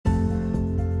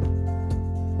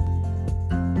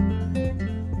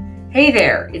Hey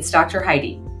there, it's Dr.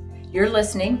 Heidi. You're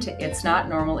listening to It's Not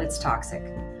Normal, It's Toxic,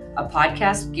 a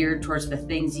podcast geared towards the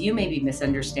things you may be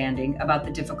misunderstanding about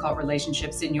the difficult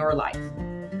relationships in your life.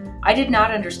 I did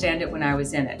not understand it when I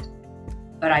was in it,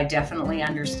 but I definitely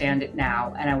understand it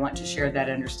now, and I want to share that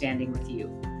understanding with you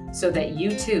so that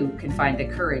you too can find the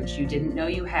courage you didn't know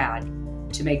you had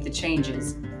to make the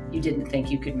changes you didn't think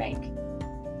you could make.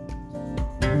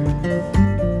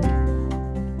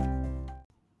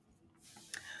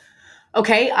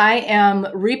 Okay, I am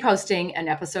reposting an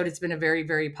episode. It's been a very,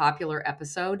 very popular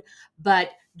episode, but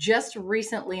just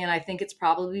recently, and I think it's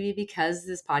probably because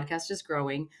this podcast is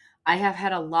growing, I have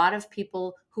had a lot of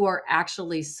people who are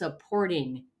actually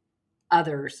supporting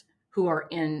others who are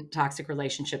in toxic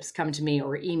relationships come to me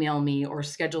or email me or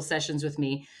schedule sessions with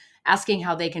me asking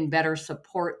how they can better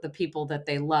support the people that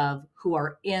they love who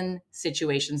are in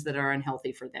situations that are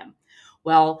unhealthy for them.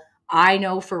 Well, I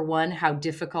know for one how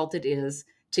difficult it is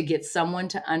to get someone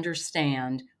to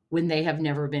understand when they have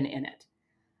never been in it.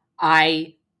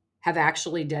 I have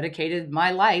actually dedicated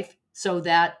my life so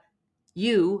that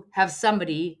you have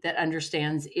somebody that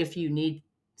understands if you need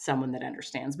someone that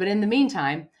understands. But in the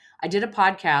meantime, I did a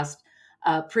podcast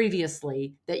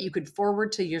previously that you could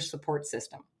forward to your support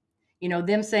system. You know,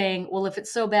 them saying, well, if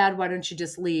it's so bad, why don't you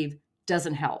just leave?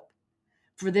 Doesn't help.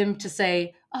 For them to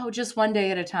say, oh, just one day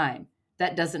at a time,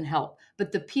 that doesn't help.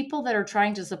 But the people that are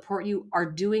trying to support you are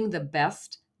doing the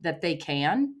best that they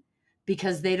can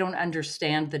because they don't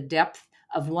understand the depth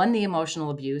of one, the emotional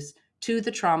abuse, two,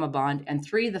 the trauma bond, and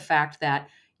three, the fact that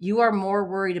you are more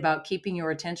worried about keeping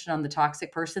your attention on the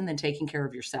toxic person than taking care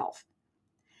of yourself.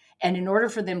 And in order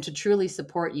for them to truly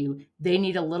support you, they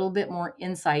need a little bit more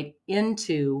insight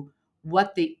into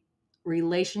what the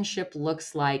relationship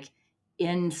looks like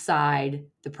inside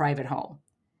the private home.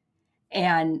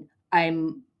 And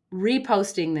I'm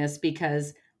reposting this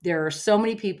because there are so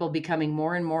many people becoming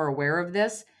more and more aware of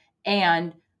this.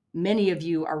 And many of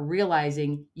you are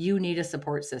realizing you need a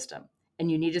support system.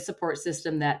 And you need a support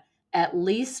system that at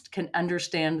least can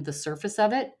understand the surface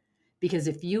of it. Because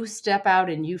if you step out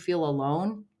and you feel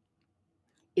alone,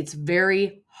 it's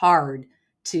very hard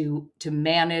to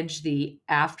manage the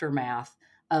aftermath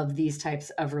of these types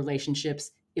of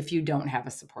relationships if you don't have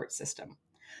a support system.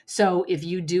 So if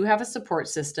you do have a support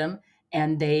system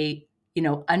and they,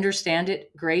 understand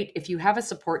it, great. If you have a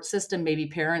support system, maybe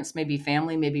parents, maybe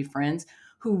family, maybe friends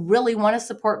who really want to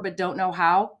support but don't know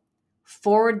how,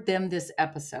 forward them this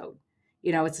episode.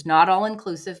 It's not all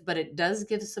inclusive, but it does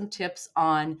give some tips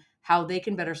on how they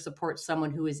can better support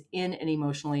someone who is in an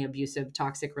emotionally abusive,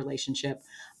 toxic relationship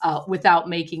without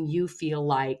making you feel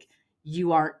like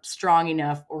you aren't strong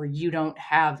enough or you don't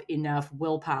have enough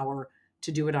willpower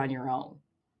to do it on your own.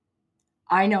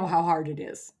 I know how hard it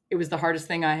is. It was the hardest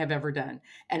thing I have ever done.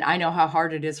 And I know how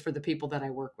hard it is for the people that I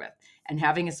work with. And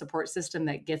having a support system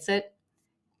that gets it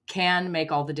can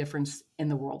make all the difference in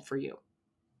the world for you.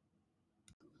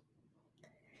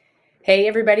 Hey,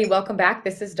 everybody, welcome back.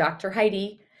 This is Dr.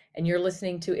 Heidi, and you're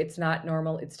listening to It's Not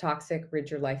Normal, It's Toxic, Rid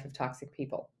Your Life of Toxic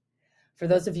People. For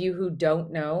those of you who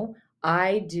don't know,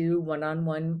 I do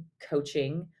one-on-one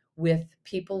coaching with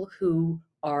people who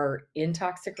are in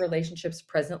toxic relationships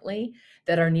presently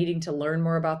that are needing to learn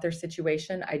more about their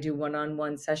situation. I do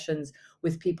one-on-one sessions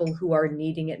with people who are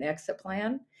needing an exit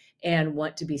plan and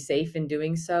want to be safe in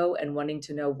doing so and wanting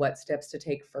to know what steps to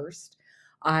take first.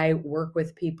 I work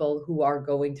with people who are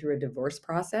going through a divorce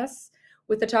process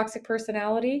with a toxic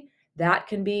personality. That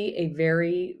can be a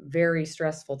very, very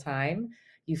stressful time.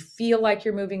 You feel like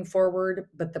you're moving forward,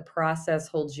 but the process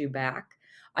holds you back.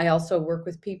 I also work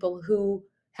with people who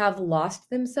have lost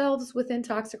themselves within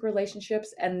toxic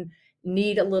relationships and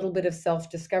need a little bit of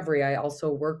self-discovery. I also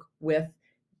work with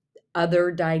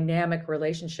other dynamic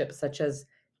relationships, such as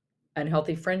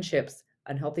unhealthy friendships,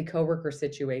 unhealthy coworker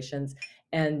situations,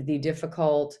 and the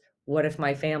difficult, what if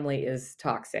my family is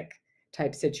toxic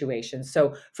type situations.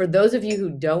 So for those of you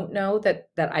who don't know that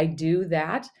I do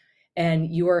that,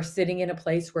 and you are sitting in a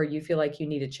place where you feel like you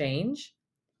need a change,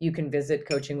 you can visit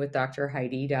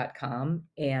coachingwithdrheidi.com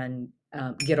and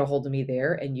get a hold of me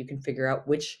there, and you can figure out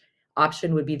which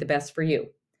option would be the best for you.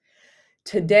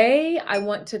 Today, I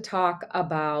want to talk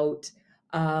about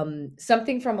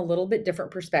something from a little bit different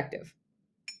perspective.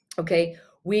 Okay,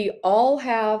 we all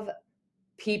have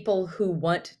people who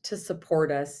want to support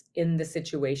us in the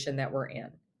situation that we're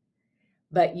in.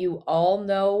 But you all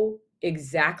know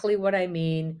exactly what I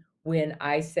mean when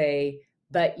I say,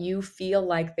 but you feel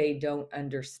like they don't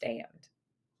understand.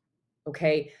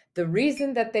 Okay, the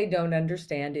reason that they don't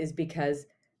understand is because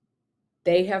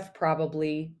they have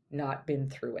probably not been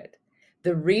through it.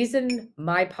 The reason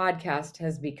my podcast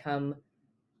has become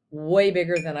way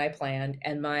bigger than I planned,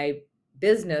 and my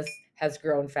business has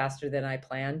grown faster than I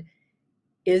planned,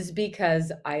 is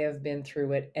because I have been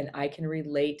through it and I can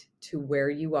relate to where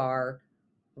you are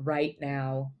right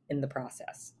now in the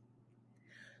process.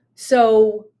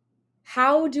 So,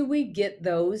 how do we get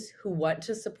those who want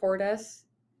to support us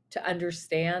to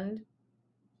understand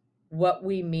what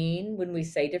we mean when we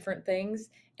say different things,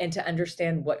 and to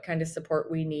understand what kind of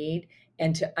support we need,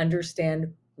 and to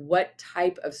understand what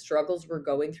type of struggles we're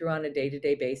going through on a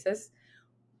day-to-day basis?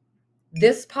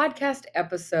 This podcast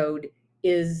episode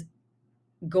is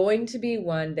going to be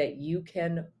one that you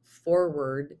can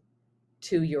forward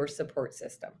to your support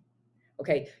system.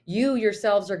 Okay, you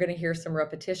yourselves are going to hear some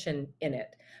repetition in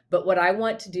it. But what I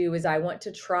want to do is I want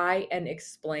to try and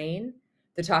explain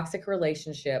the toxic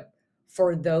relationship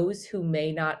for those who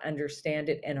may not understand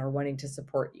it and are wanting to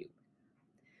support you.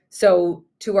 So,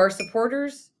 to our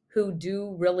supporters who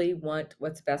do really want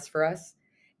what's best for us,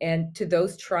 and to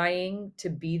those trying to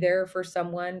be there for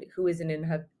someone who is in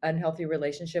an unhealthy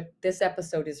relationship, this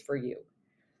episode is for you.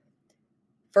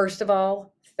 First of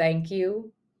all, thank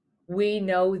you. We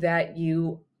know that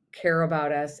you care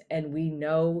about us, and we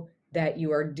know that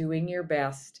you are doing your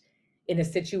best in a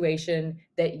situation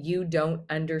that you don't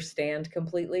understand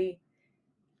completely,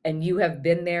 and you have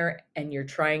been there and you're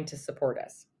trying to support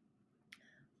us.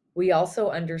 We also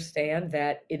understand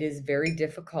that it is very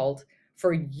difficult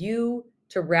for you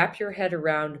to wrap your head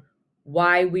around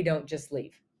why we don't just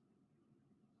leave.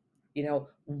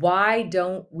 Why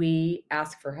don't we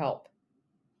ask for help?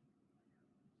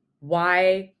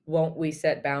 Why won't we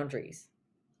set boundaries?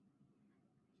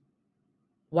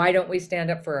 Why don't we stand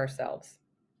up for ourselves?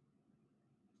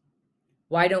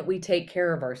 Why don't we take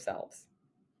care of ourselves?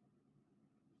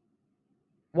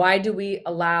 Why do we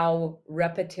allow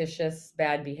repetitious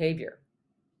bad behavior?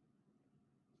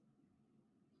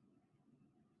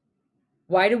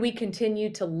 Why do we continue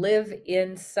to live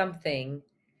in something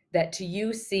that to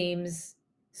you seems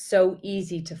so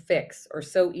easy to fix, or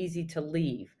so easy to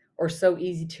leave, or so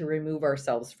easy to remove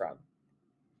ourselves from?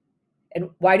 And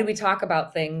why do we talk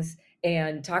about things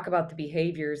and talk about the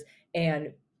behaviors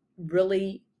and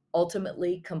really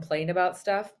ultimately complain about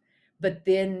stuff, but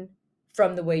then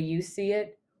from the way you see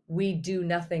it, we do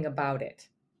nothing about it?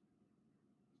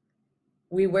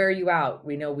 We wear you out.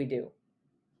 We know we do.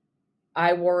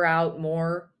 I wore out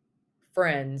more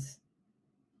friends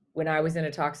when I was in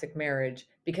a toxic marriage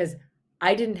because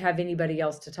I didn't have anybody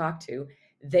else to talk to.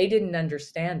 They didn't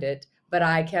understand it, but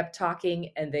I kept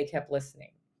talking and they kept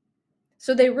listening.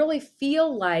 So they really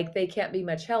feel like they can't be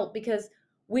much help because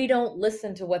we don't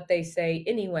listen to what they say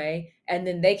anyway, and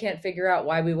then they can't figure out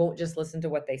why we won't just listen to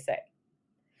what they say.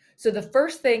 So the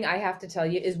first thing I have to tell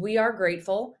you is we are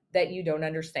grateful that you don't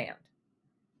understand.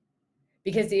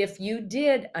 Because if you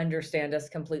did understand us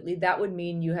completely, that would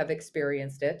mean you have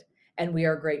experienced it, and we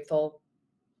are grateful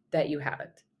that you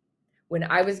haven't. When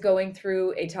I was going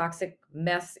through a toxic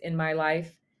mess in my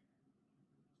life,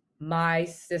 my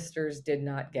sisters did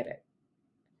not get it.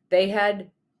 They had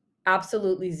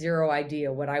absolutely zero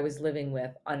idea what I was living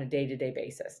with on a day-to-day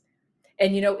basis.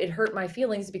 And it hurt my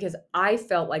feelings because I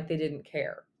felt like they didn't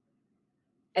care.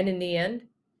 And in the end,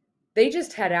 they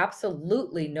just had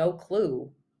absolutely no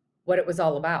clue what it was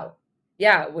all about.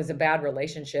 Yeah, it was a bad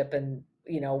relationship. And,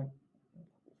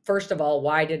 first of all,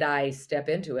 why did I step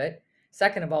into it?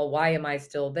 Second of all, why am I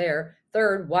still there?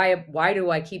 Third, why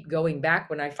do I keep going back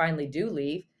when I finally do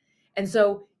leave? And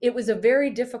so it was a very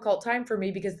difficult time for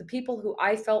me because the people who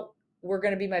I felt were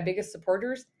going to be my biggest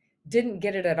supporters didn't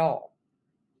get it at all.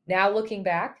 Now looking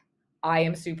back, I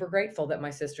am super grateful that my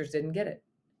sisters didn't get it,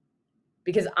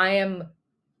 because I am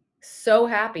so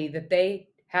happy that they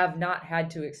have not had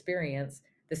to experience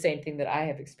the same thing that I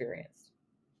have experienced.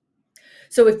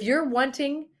 So if you're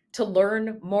wanting to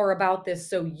learn more about this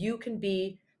so you can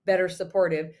be better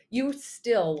supportive, you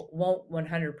still won't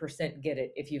 100% get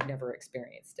it if you've never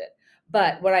experienced it.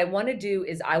 But what I want to do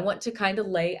is I want to kind of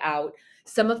lay out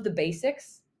some of the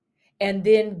basics and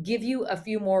then give you a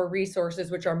few more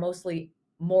resources, which are mostly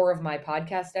more of my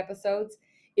podcast episodes.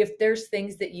 If there's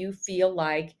things that you feel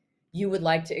like you would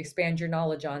like to expand your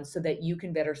knowledge on so that you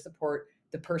can better support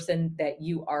the person that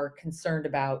you are concerned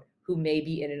about who may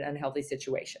be in an unhealthy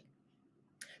situation.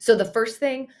 So the first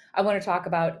thing I want to talk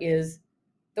about is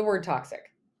the word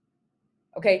toxic.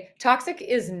 Okay, toxic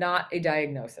is not a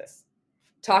diagnosis.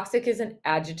 Toxic is an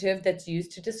adjective that's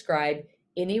used to describe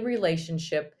any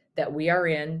relationship that we are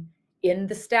in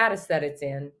the status that it's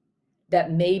in,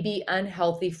 that may be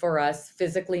unhealthy for us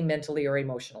physically, mentally, or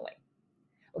emotionally.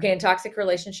 Okay, and toxic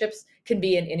relationships can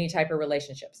be in any type of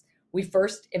relationships. We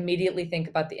first immediately think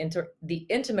about the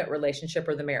intimate relationship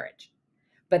or the marriage.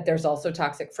 But there's also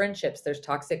toxic friendships, there's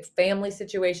toxic family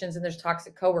situations, and there's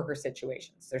toxic coworker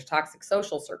situations. There's toxic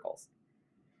social circles.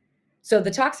 So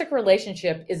the toxic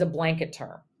relationship is a blanket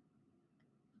term.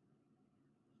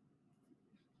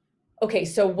 Okay,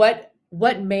 so what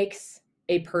makes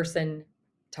a person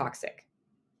toxic?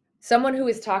 Someone who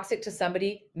is toxic to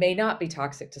somebody may not be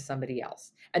toxic to somebody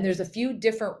else. And there's a few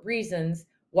different reasons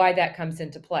why that comes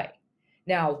into play.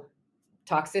 Now,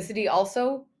 toxicity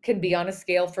also can be on a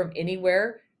scale from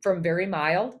anywhere from very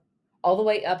mild all the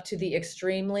way up to the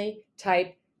extremely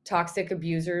type toxic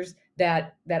abusers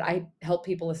that I help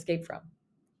people escape from.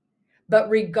 But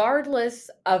regardless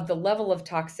of the level of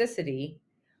toxicity,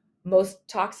 most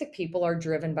toxic people are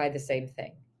driven by the same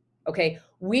thing. Okay,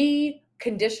 we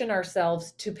condition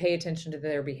ourselves to pay attention to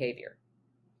their behavior.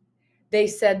 They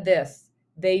said this,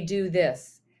 they do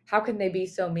this. How can they be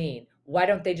so mean? Why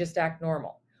don't they just act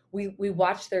normal? We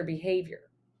watch their behavior.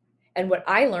 And what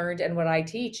I learned and what I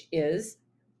teach is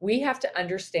we have to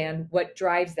understand what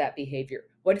drives that behavior,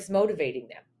 what is motivating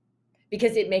them,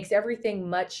 because it makes everything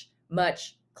much,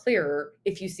 much clearer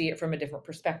if you see it from a different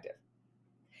perspective.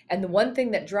 And the one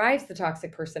thing that drives the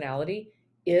toxic personality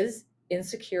is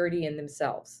insecurity in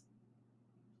themselves.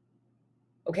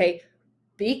 Okay,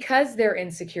 because they're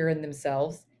insecure in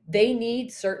themselves, they need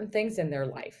certain things in their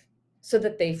life so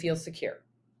that they feel secure.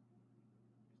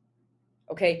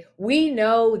 Okay, we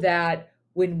know that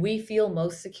when we feel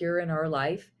most secure in our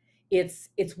life, it's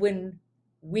when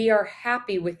we are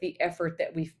happy with the effort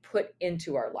that we've put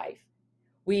into our life.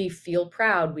 We feel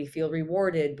proud, we feel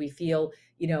rewarded, we feel,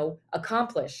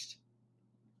 accomplished.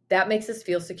 That makes us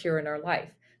feel secure in our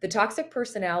life. The toxic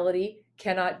personality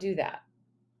cannot do that.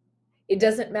 It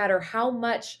doesn't matter how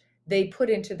much they put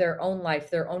into their own life,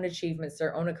 their own achievements,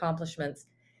 their own accomplishments.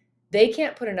 They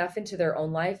can't put enough into their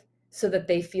own life so that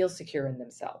they feel secure in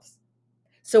themselves.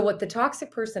 So what the toxic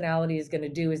personality is going to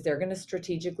do is they're going to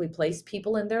strategically place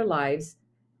people in their lives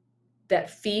that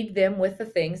feed them with the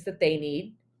things that they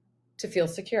need to feel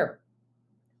secure.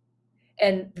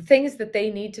 And the things that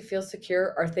they need to feel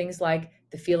secure are things like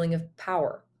the feeling of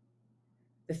power,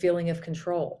 the feeling of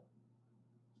control,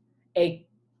 a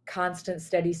constant,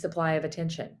 steady supply of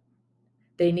attention.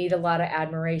 They need a lot of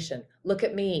admiration. Look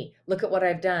at me. Look at what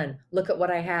I've done. Look at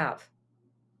what I have.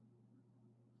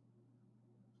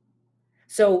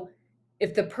 So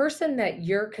if the person that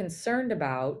you're concerned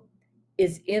about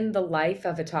is in the life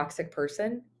of a toxic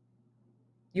person,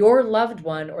 your loved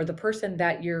one or the person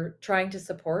that you're trying to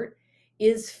support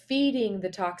is feeding the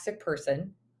toxic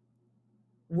person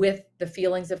with the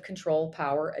feelings of control,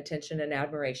 power, attention, and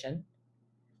admiration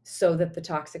so that the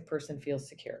toxic person feels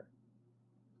secure.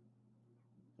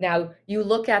 Now, you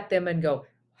look at them and go,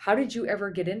 how did you ever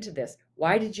get into this?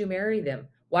 Why did you marry them?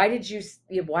 Why didn't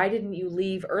you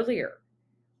leave earlier?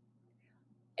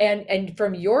 And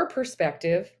from your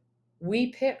perspective,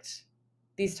 we picked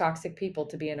these toxic people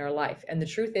to be in our life. And the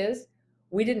truth is,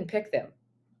 we didn't pick them.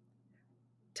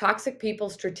 Toxic people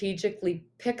strategically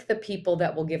pick the people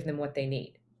that will give them what they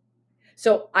need.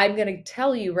 So I'm going to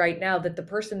tell you right now that the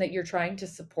person that you're trying to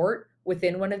support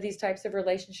within one of these types of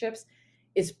relationships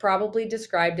is probably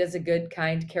described as a good,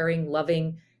 kind, caring,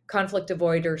 loving, conflict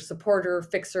avoider, supporter,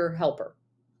 fixer, helper.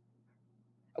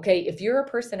 Okay, if you're a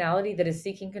personality that is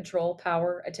seeking control,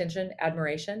 power, attention,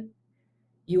 admiration,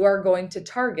 you are going to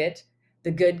target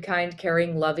the good, kind,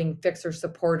 caring, loving, fixer,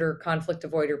 supporter, conflict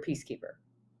avoider, peacekeeper.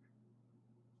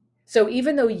 So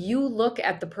even though you look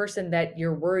at the person that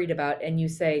you're worried about and you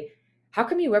say, how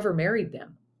come you ever married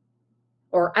them?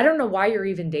 Or I don't know why you're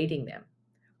even dating them.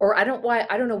 Or I don't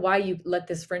know why you let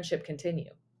this friendship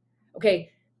continue. Okay,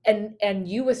 and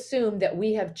you assume that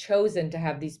we have chosen to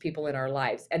have these people in our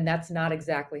lives, and that's not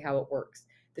exactly how it works.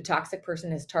 The toxic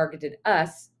person has targeted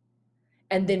us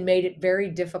and then made it very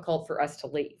difficult for us to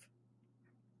leave.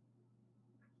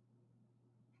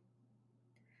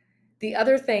 The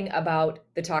other thing about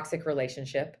the toxic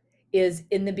relationship is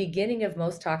in the beginning of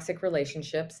most toxic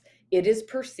relationships, it is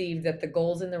perceived that the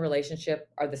goals in the relationship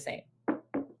are the same,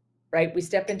 right? We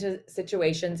step into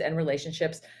situations and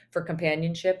relationships for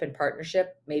companionship and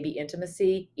partnership, maybe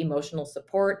intimacy, emotional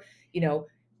support,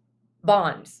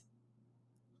 bonds.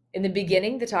 In the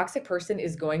beginning, the toxic person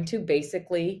is going to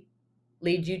basically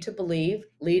lead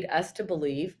us to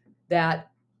believe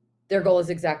that their goal is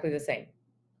exactly the same.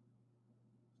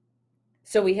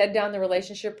 So we head down the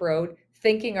relationship road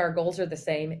thinking our goals are the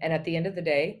same. And at the end of the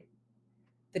day,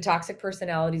 the toxic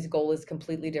personality's goal is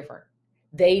completely different.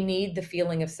 They need the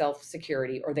feeling of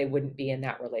self-security or they wouldn't be in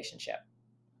that relationship.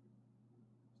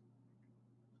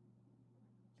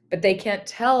 But they can't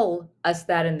tell us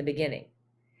that in the beginning.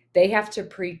 They have to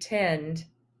pretend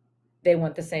they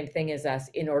want the same thing as us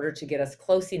in order to get us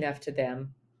close enough to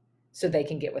them so they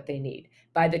can get what they need.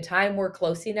 By the time we're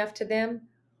close enough to them,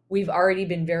 we've already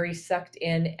been very sucked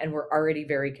in and we're already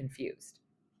very confused.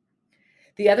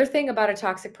 The other thing about a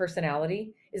toxic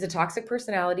personality is a toxic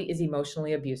personality is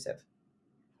emotionally abusive.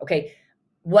 Okay,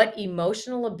 what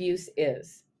emotional abuse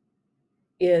is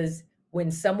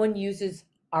when someone uses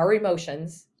our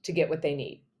emotions to get what they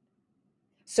need.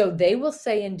 So they will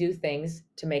say and do things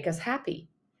to make us happy,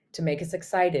 to make us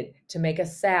excited, to make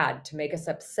us sad, to make us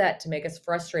upset, to make us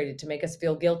frustrated, to make us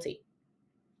feel guilty.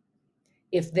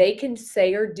 If they can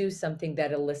say or do something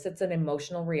that elicits an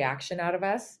emotional reaction out of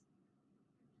us,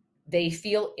 they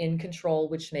feel in control,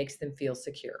 which makes them feel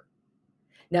secure.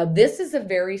 Now, this is a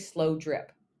very slow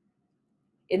drip.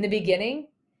 In the beginning,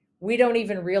 we don't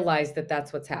even realize that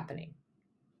that's what's happening.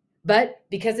 But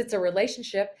because it's a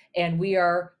relationship and we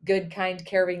are good, kind,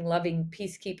 caring, loving,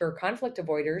 peacekeeper, conflict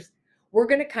avoiders, we're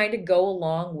going to kind of go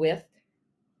along with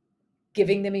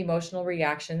giving them emotional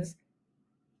reactions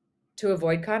to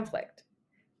avoid conflict,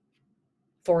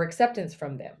 for acceptance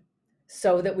from them,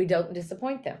 so that we don't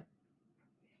disappoint them.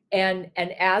 And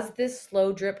as this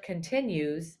slow drip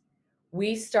continues,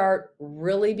 we start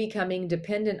really becoming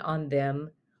dependent on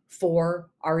them for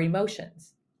our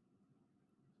emotions.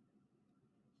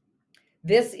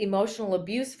 This emotional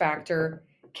abuse factor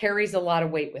carries a lot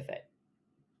of weight with it.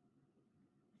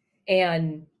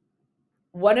 And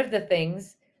one of the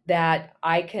things that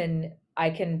I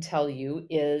can tell you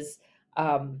is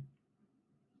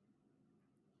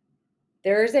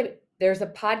there's a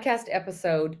podcast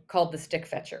episode called The Stick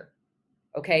Fetcher.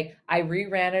 Okay, I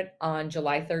reran it on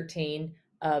July 13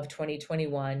 of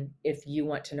 2021 if you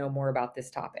want to know more about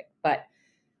this topic. But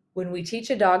when we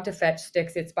teach a dog to fetch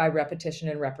sticks, it's by repetition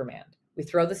and reprimand. We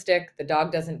throw the stick, the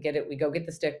dog doesn't get it, we go get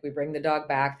the stick, we bring the dog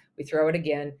back, we throw it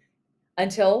again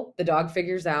until the dog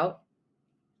figures out.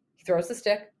 He throws the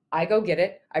stick, I go get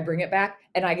it, I bring it back,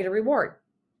 and I get a reward.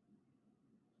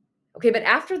 Okay, but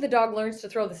after the dog learns to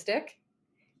throw the stick,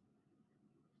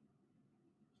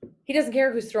 he doesn't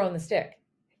care who's throwing the stick.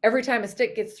 Every time a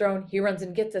stick gets thrown, he runs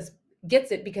and gets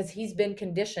it because he's been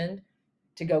conditioned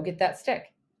to go get that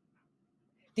stick.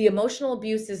 The emotional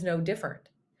abuse is no different.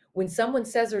 When someone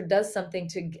says or does something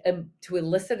to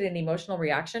elicit an emotional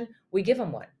reaction, we give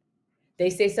them one. They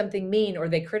say something mean or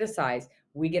they criticize,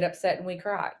 we get upset and we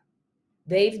cry.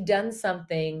 They've done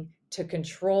something to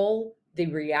control the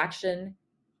reaction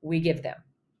we give them,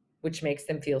 which makes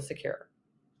them feel secure.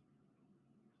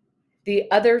 The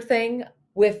other thing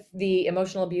with the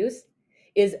emotional abuse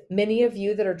is many of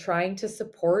you that are trying to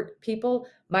support people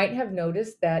might have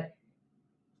noticed that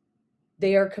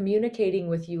they are communicating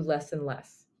with you less and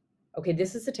less. Okay,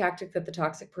 this is a tactic that the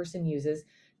toxic person uses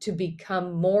to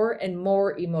become more and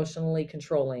more emotionally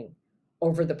controlling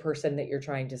over the person that you're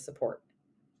trying to support.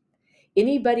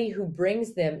 Anybody who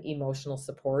brings them emotional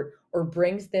support or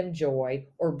brings them joy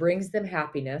or brings them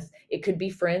happiness, it could be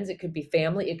friends, it could be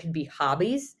family, it could be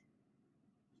hobbies.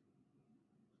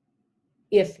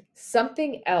 If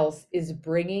something else is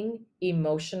bringing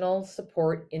emotional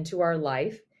support into our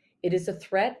life, it is a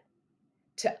threat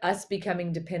to us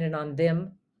becoming dependent on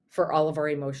them for all of our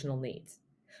emotional needs.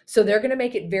 So they're going to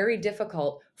make it very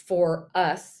difficult for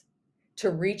us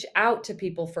to reach out to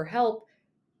people for help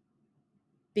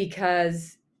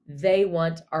because they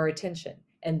want our attention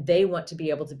and they want to be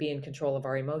able to be in control of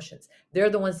our emotions. They're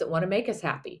the ones that want to make us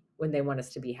happy when they want us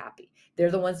to be happy.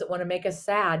 They're the ones that want to make us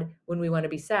sad when we want to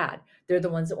be sad. They're the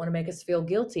ones that want to make us feel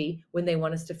guilty when they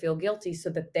want us to feel guilty so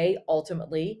that they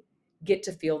ultimately get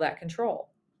to feel that control.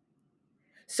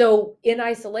 So in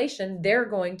isolation, they're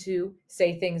going to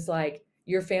say things like,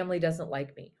 your family doesn't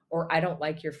like me, or I don't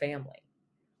like your family,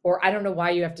 or I don't know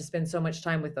why you have to spend so much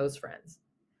time with those friends.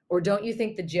 Or don't you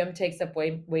think the gym takes up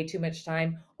way too much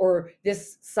time? Or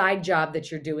this side job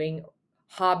that you're doing,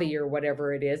 hobby or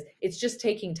whatever it is, it's just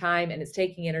taking time and it's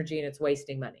taking energy and it's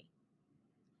wasting money.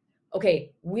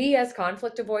 Okay, we as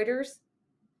conflict avoiders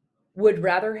would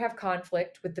rather have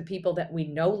conflict with the people that we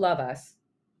know love us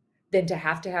than to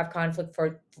have conflict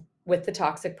with the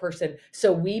toxic person.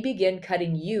 So we begin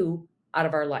cutting you out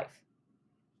of our life.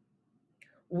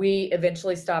 We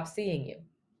eventually stop seeing you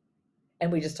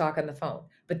and we just talk on the phone.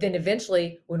 But then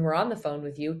eventually, when we're on the phone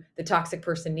with you, the toxic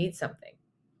person needs something.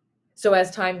 So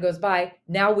as time goes by,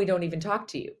 now we don't even talk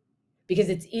to you because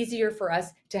it's easier for us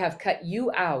to have cut you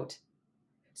out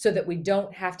so that we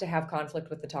don't have to have conflict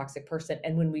with the toxic person.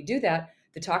 And when we do that,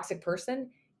 the toxic person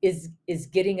is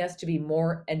getting us to be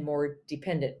more and more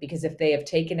dependent, because if they have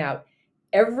taken out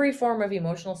every form of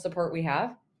emotional support we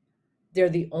have, they're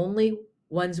the only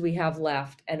ones we have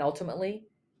left. And ultimately,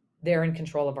 they're in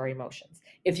control of our emotions.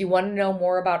 If you want to know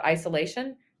more about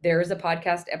isolation, there is a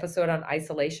podcast episode on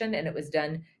isolation, and it was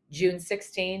done June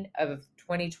 16 of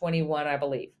 2021, I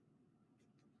believe.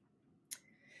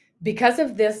 Because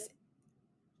of this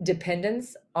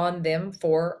dependence on them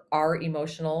for our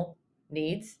emotional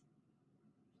needs,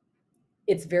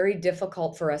 it's very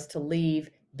difficult for us to leave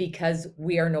because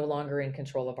we are no longer in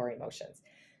control of our emotions.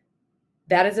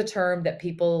 That is a term that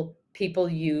people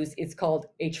use. It's called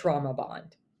a trauma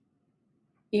bond.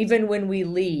 Even when we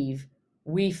leave,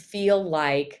 we feel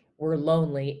like we're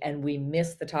lonely and we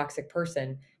miss the toxic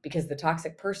person because the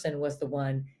toxic person was the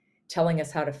one telling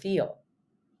us how to feel,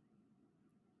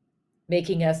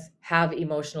 making us have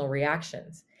emotional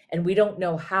reactions. And we don't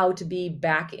know how to be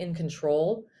back in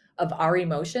control of our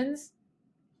emotions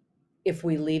if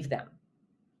we leave them.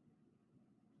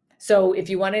 So if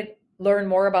you want to learn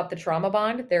more about the trauma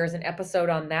bond, there is an episode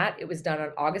on that. It was done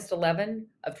on August 11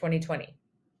 of 2020.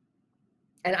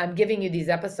 And I'm giving you these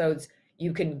episodes.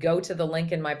 You can go to the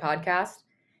link in my podcast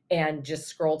and just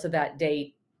scroll to that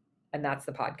date, and that's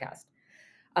the podcast.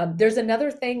 There's another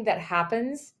thing that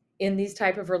happens in these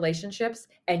type of relationships,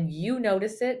 and you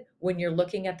notice it when you're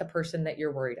looking at the person that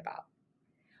you're worried about.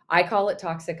 I call it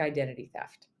toxic identity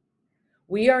theft.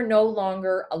 We are no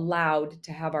longer allowed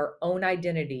to have our own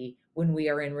identity when we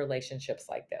are in relationships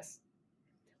like this.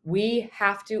 We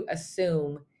have to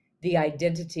assume the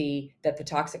identity that the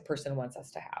toxic person wants us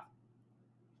to have.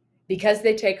 Because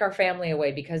they take our family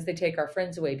away, because they take our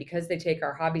friends away, because they take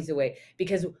our hobbies away,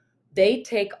 because they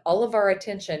take all of our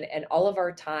attention and all of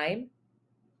our time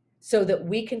so that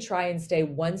we can try and stay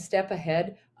one step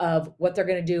ahead of what they're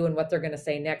going to do and what they're going to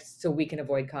say next so we can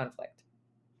avoid conflict.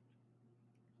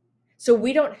 So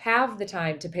we don't have the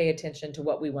time to pay attention to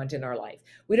what we want in our life.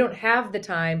 We don't have the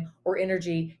time or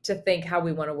energy to think how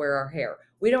we want to wear our hair.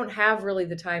 We don't have really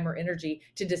the time or energy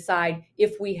to decide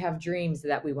if we have dreams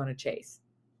that we want to chase.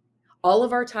 All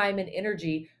of our time and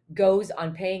energy goes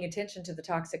on paying attention to the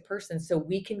toxic person so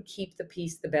we can keep the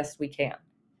peace the best we can.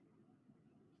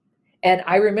 And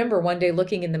I remember one day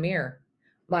looking in the mirror.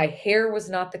 My hair was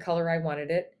not the color I wanted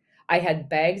it. I had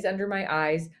bags under my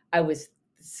eyes. I was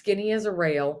skinny as a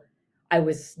rail. I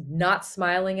was not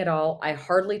smiling at all. I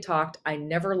hardly talked. I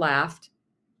never laughed.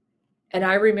 And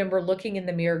I remember looking in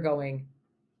the mirror going,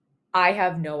 I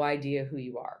have no idea who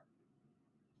you are.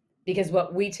 Because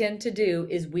what we tend to do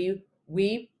is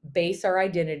we base our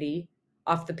identity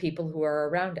off the people who are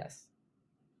around us.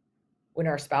 When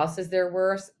our spouse is there,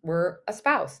 we're a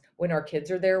spouse. When our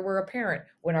kids are there, we're a parent.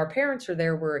 When our parents are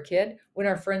there, we're a kid. When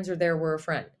our friends are there, we're a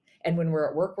friend. And when we're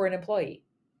at work, we're an employee.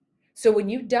 So when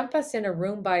you dump us in a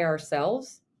room by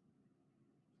ourselves,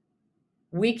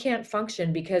 we can't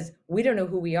function because we don't know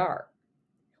who we are.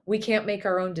 We can't make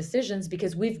our own decisions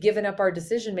because we've given up our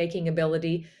decision-making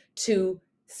ability to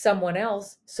someone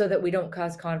else so that we don't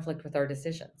cause conflict with our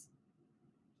decisions.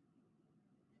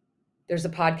 There's a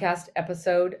podcast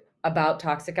episode about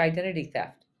toxic identity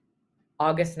theft,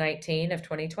 August 19 of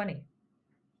 2020.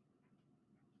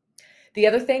 The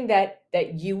other thing that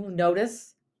you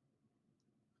notice,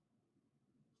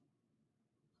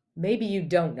 maybe you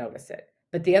don't notice it,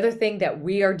 but the other thing that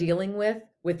we are dealing with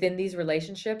within these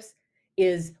relationships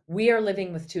is we are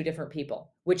living with two different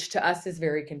people, which to us is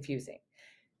very confusing.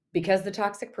 Because the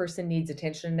toxic person needs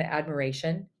attention and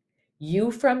admiration,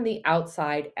 you from the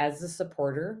outside as a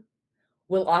supporter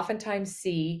will oftentimes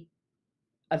see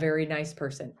a very nice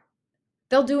person.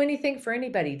 They'll do anything for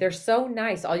anybody. They're so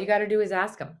nice. All you got to do is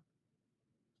ask them.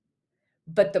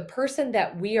 But the person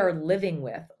that we are living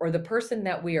with, or the person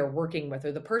that we are working with,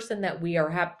 or the person that we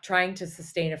are trying to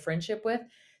sustain a friendship with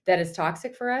that is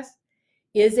toxic for us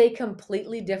is a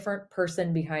completely different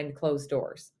person behind closed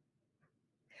doors.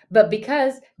 But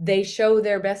because they show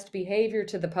their best behavior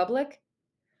to the public,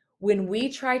 when we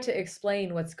try to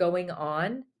explain what's going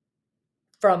on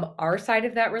from our side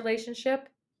of that relationship,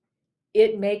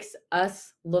 it makes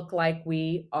us look like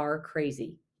we are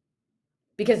crazy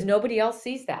because nobody else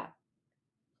sees that.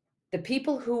 The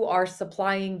people who are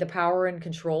supplying the power and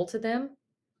control to them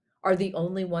are the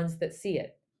only ones that see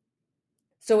it.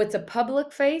 So it's a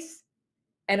public face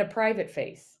and a private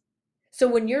face. So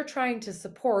when you're trying to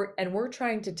support and we're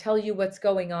trying to tell you what's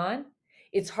going on,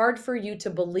 it's hard for you to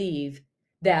believe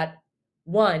that,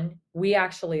 one, we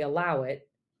actually allow it,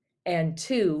 and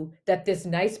two, that this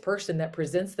nice person that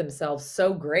presents themselves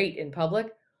so great in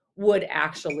public would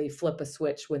actually flip a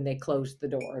switch when they closed the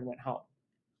door and went home.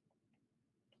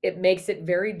 It makes it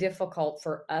very difficult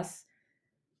for us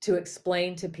to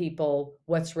explain to people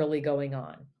what's really going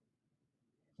on.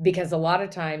 Because a lot of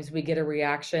times we get a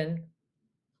reaction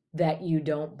that you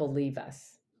don't believe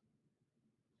us.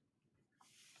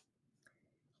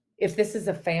 If this is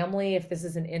a family, if this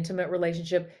is an intimate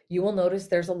relationship, you will notice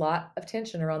there's a lot of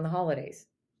tension around the holidays.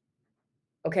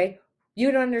 Okay?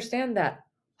 You don't understand that.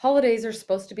 Holidays are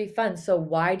supposed to be fun. So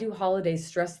why do holidays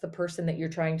stress the person that you're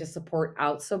trying to support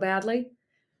out so badly?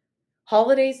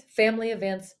 Holidays, family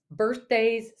events,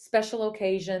 birthdays, special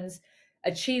occasions,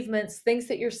 achievements, things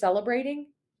that you're celebrating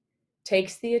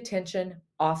takes the attention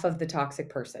off of the toxic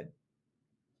person.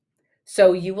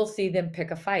 So you will see them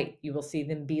pick a fight. You will see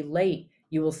them be late.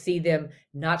 You will see them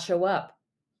not show up.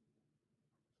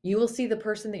 You will see the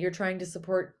person that you're trying to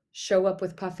support show up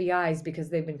with puffy eyes because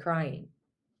they've been crying.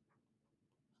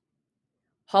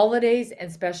 Holidays and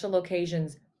special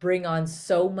occasions bring on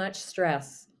so much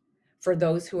stress for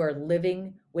those who are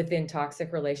living within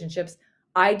toxic relationships.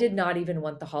 I did not even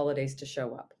want the holidays to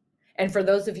show up. And for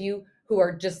those of you who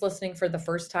are just listening for the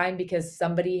first time because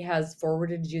somebody has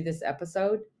forwarded you this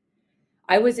episode,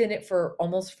 I was in it for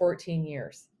almost 14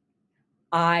 years.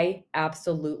 I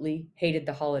absolutely hated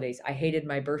the holidays. I hated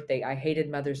my birthday. I hated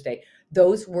Mother's Day.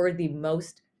 Those were the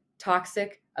most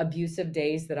toxic, abusive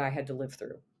days that I had to live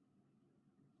through.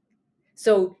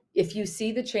 So if you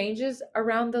see the changes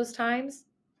around those times,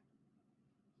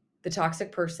 the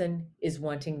toxic person is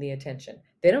wanting the attention.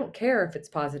 They don't care if it's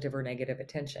positive or negative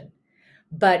attention,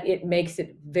 but it makes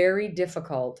it very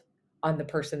difficult on the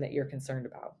person that you're concerned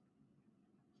about.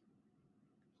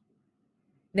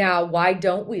 Now, why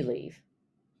don't we leave?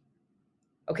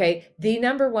 Okay, the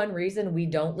number one reason we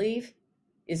don't leave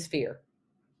is fear.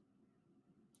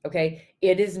 Okay,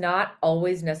 it is not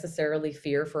always necessarily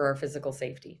fear for our physical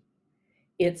safety.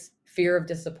 It's fear of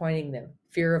disappointing them,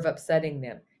 fear of upsetting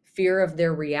them, fear of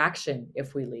their reaction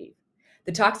if we leave.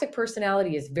 The toxic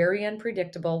personality is very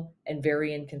unpredictable and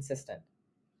very inconsistent.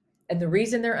 And the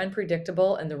reason they're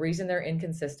unpredictable and the reason they're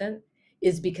inconsistent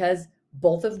is because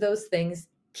both of those things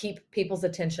keep people's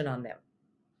attention on them.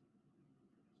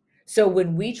 So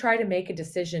when we try to make a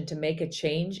decision to make a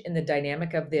change in the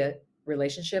dynamic of the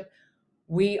relationship,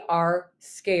 we are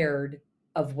scared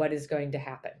of what is going to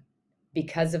happen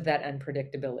because of that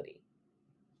unpredictability.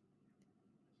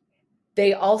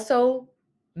 They also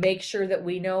make sure that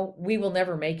we know we will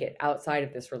never make it outside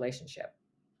of this relationship.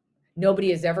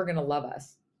 Nobody is ever going to love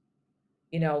us.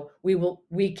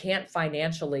 We can't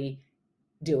financially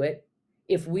do it.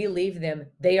 If we leave them,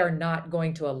 they are not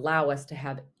going to allow us to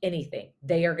have anything.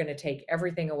 They are going to take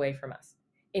everything away from us,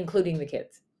 including the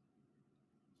kids.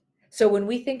 So when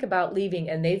we think about leaving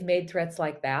and they've made threats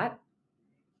like that,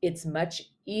 it's much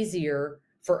easier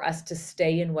for us to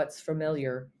stay in what's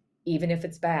familiar, even if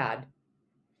it's bad,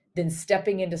 than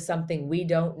stepping into something we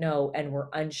don't know and we're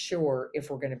unsure if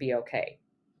we're going to be okay.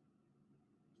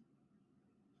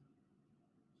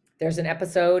 There's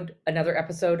another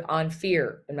episode on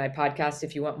fear in my podcast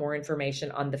if you want more information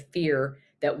on the fear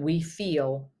that we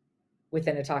feel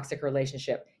within a toxic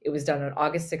relationship. It was done on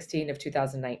August 16 of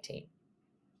 2019.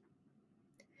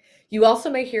 You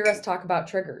also may hear us talk about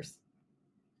triggers.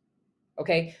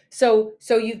 Okay, so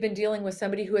you've been dealing with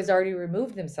somebody who has already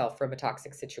removed themselves from a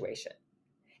toxic situation,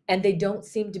 and they don't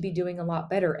seem to be doing a lot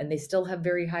better, and they still have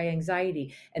very high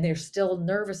anxiety, and they're still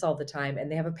nervous all the time,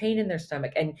 and they have a pain in their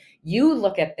stomach, and you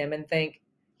look at them and think,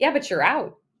 yeah, but you're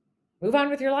out. Move on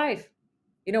with your life.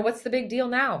 What's the big deal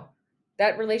now?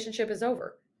 That relationship is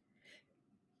over.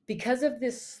 Because of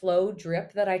this slow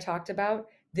drip that I talked about,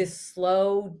 this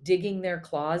slow digging their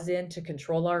claws in to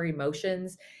control our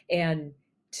emotions and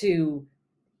to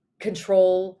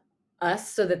control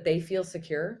us so that they feel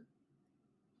secure.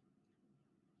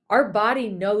 Our body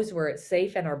knows where it's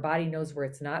safe and our body knows where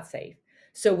it's not safe.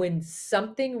 So when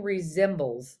something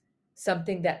resembles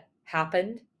something that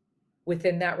happened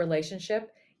within that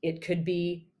relationship, it could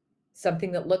be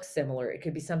something that looks similar. It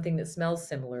could be something that smells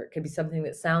similar. It could be something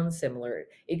that sounds similar.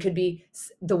 It could be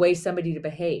the way somebody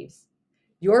behaves.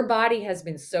 Your body has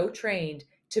been so trained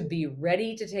to be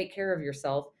ready to take care of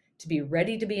yourself, to be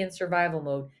ready to be in survival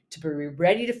mode, to be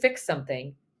ready to fix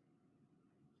something,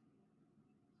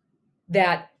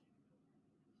 that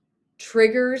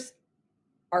triggers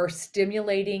are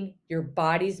stimulating your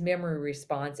body's memory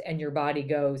response, and your body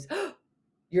goes, oh,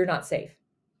 you're not safe.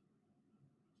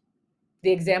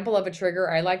 The example of a trigger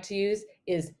I like to use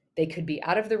is they could be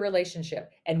out of the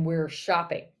relationship and we're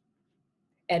shopping.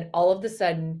 And all of a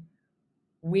sudden,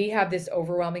 we have this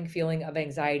overwhelming feeling of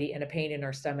anxiety and a pain in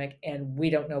our stomach, and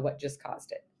we don't know what just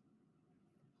caused it.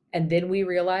 And then we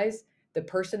realize the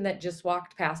person that just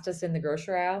walked past us in the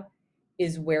grocery aisle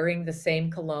is wearing the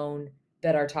same cologne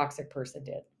that our toxic person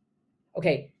did.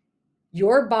 Okay,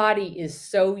 your body is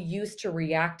so used to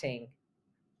reacting,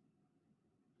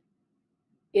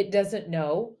 it doesn't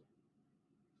know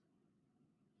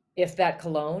if that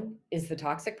cologne is the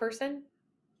toxic person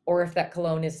or if that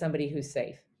cologne is somebody who's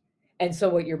safe. And so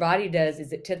what your body does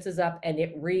is it tenses up and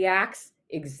it reacts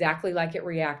exactly like it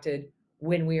reacted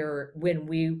when we were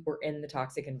in the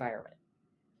toxic environment.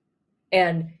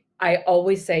 And I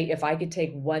always say, if I could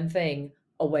take one thing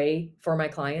away for my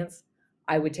clients,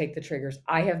 I would take the triggers.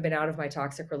 I have been out of my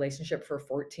toxic relationship for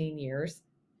 14 years.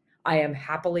 I am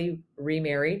happily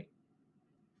remarried,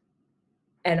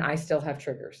 and I still have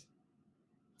triggers.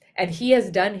 And he has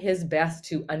done his best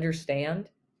to understand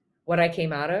what I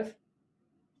came out of,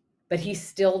 but he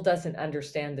still doesn't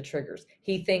understand the triggers.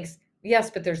 He thinks, yes,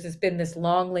 but there's been this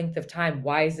long length of time.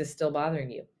 Why is this still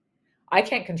bothering you? I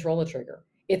can't control a trigger.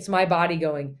 It's my body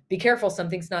going, be careful,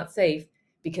 something's not safe,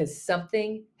 because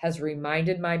something has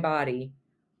reminded my body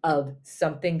of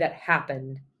something that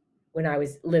happened when I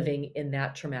was living in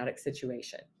that traumatic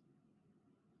situation.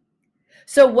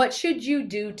 So what should you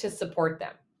do to support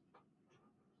them?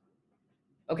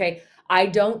 Okay, I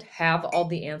don't have all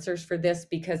the answers for this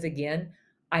because, again,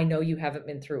 I know you haven't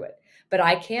been through it, but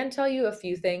I can tell you a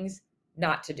few things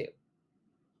not to do.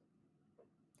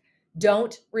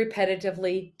 Don't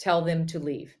repetitively tell them to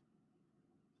leave.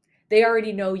 They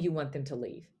already know you want them to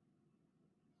leave.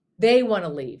 They want to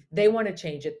leave. They want to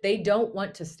change it. They don't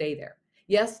want to stay there.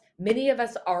 Yes, many of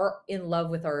us are in love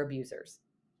with our abusers.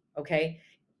 Okay,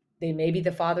 they may be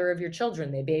the father of your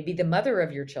children. They may be the mother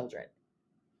of your children.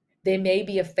 They may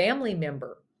be a family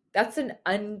member. That's an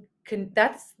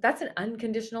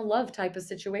unconditional love type of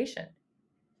situation.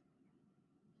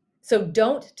 So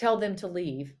don't tell them to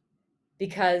leave,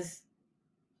 because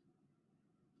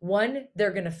one,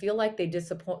 they're going to feel like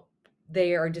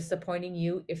they are disappointing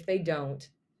you if they don't,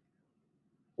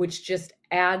 which just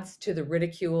adds to the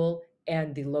ridicule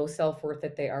and the low self-worth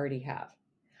that they already have.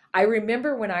 I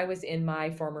remember when I was in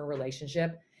my former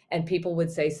relationship and people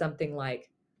would say something like,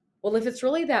 well, if it's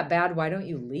really that bad, why don't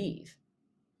you leave?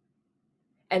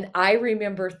 And I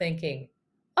remember thinking,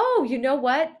 oh, you know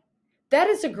what? That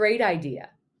is a great idea.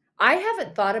 I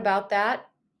haven't thought about that,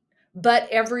 but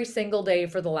every single day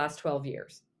for the last 12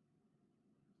 years.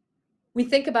 We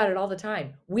think about it all the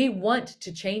time. We want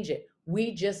to change it.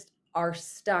 We just are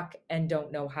stuck and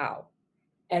don't know how.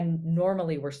 And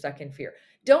normally we're stuck in fear.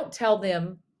 Don't tell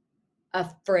them a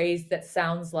phrase that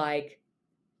sounds like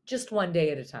just one day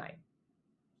at a time.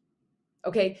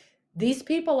 Okay, these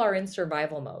people are in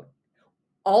survival mode.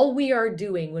 All we are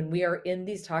doing when we are in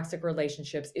these toxic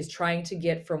relationships is trying to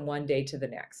get from one day to the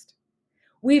next.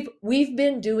 We've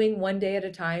been doing one day at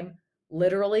a time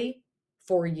literally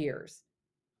for years.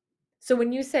 So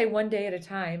when you say one day at a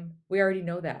time, we already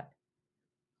know that.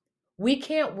 We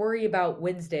can't worry about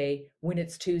Wednesday when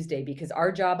it's Tuesday, because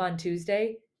our job on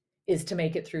Tuesday is to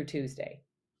make it through Tuesday.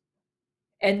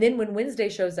 And then when Wednesday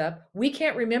shows up, we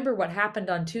can't remember what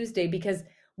happened on Tuesday because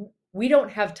we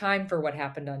don't have time for what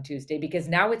happened on Tuesday, because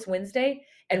now it's Wednesday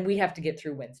and we have to get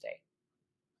through Wednesday.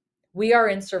 We are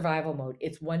in survival mode.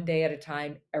 It's one day at a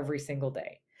time, every single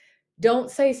day.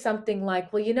 Don't say something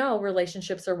like, well,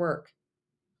 relationships are work.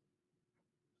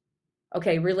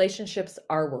 Okay, relationships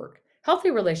are work.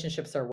 Healthy relationships are work.